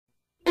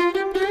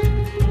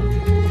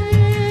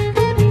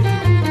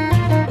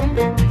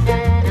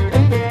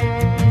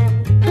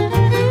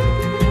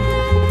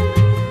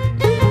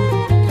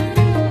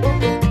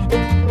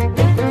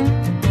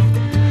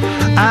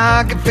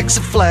fix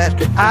a flat,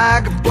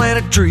 I can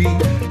plant a tree,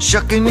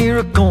 shuck an ear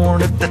of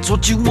corn if that's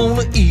what you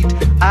wanna eat.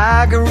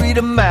 I can read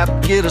a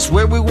map, get us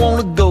where we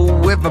wanna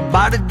go.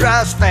 Everybody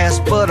drives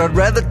fast, but I'd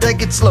rather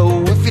take it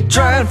slow. If you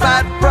try and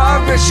fight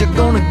progress, you're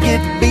gonna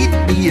get beat.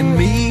 Being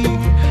me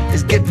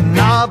is getting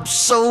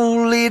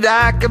obsolete.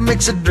 I can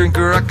mix a drink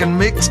or I can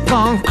mix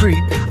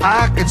concrete.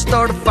 I can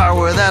start a fire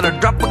without a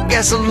drop of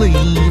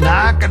gasoline.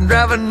 I can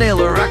drive a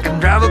nail or I can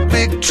drive a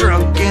big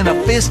truck. In a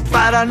fist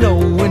fight I know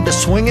when to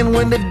swing and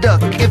when to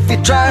duck. If you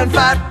try and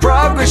fight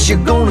progress,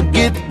 you're gonna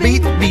get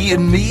beat.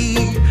 Being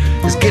me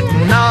is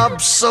getting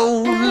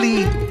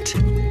obsolete.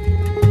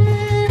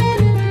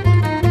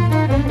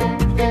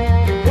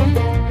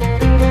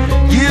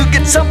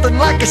 Get something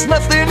like it's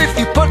nothing. If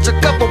you punch a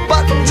couple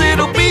buttons,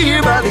 it'll be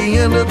here by the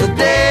end of the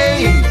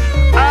day.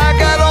 I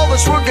got all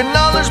this working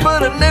knowledge,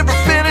 but I never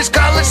finished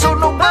college, so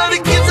nobody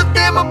gives a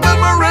damn about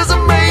my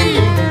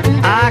resume.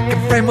 I can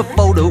frame a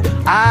photo,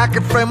 I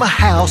can frame a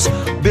house,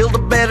 build a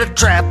better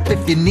trap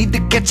if you need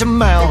to catch a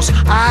mouse.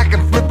 I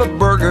can flip a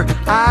burger,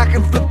 I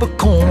can flip a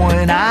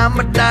coin. I'm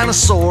a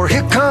dinosaur,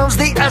 here comes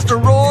the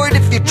asteroid.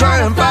 If you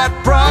try and fight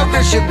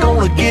progress, you're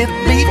gonna get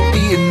beat.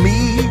 Being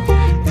me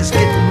is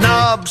getting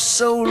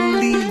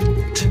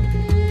obsolete.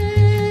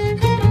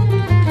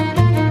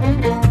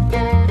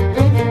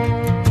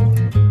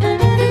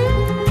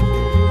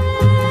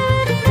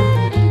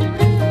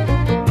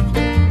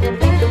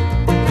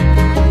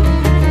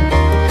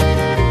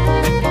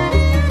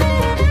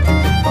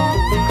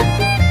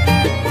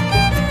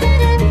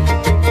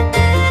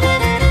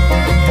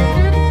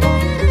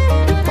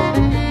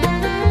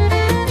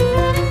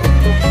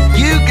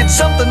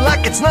 Something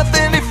like it's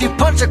nothing. If you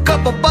punch a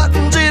couple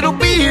buttons, it'll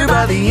be here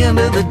by the end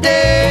of the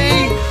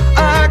day.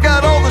 I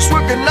got all this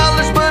working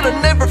knowledge, but I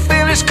never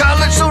finished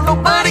college, so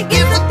nobody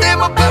gives a damn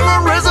about my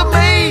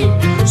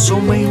resume. So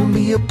mail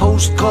me a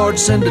postcard,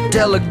 send a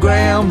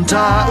telegram,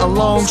 tie a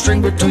long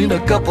string between a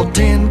couple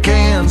tin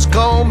cans.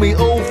 Call me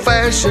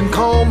old-fashioned,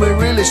 call me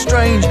really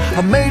strange.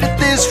 I made it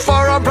this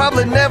far, I'm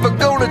probably never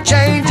gonna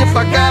change. If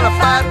I gotta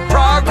fight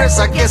progress,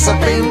 I guess I've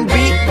been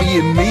beat.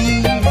 Being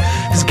me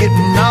is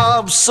getting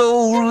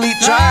obsolete.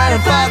 Try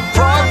and fight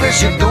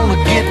progress, you're gonna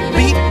get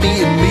beat.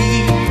 Being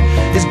me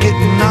is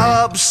getting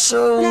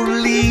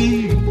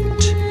obsolete.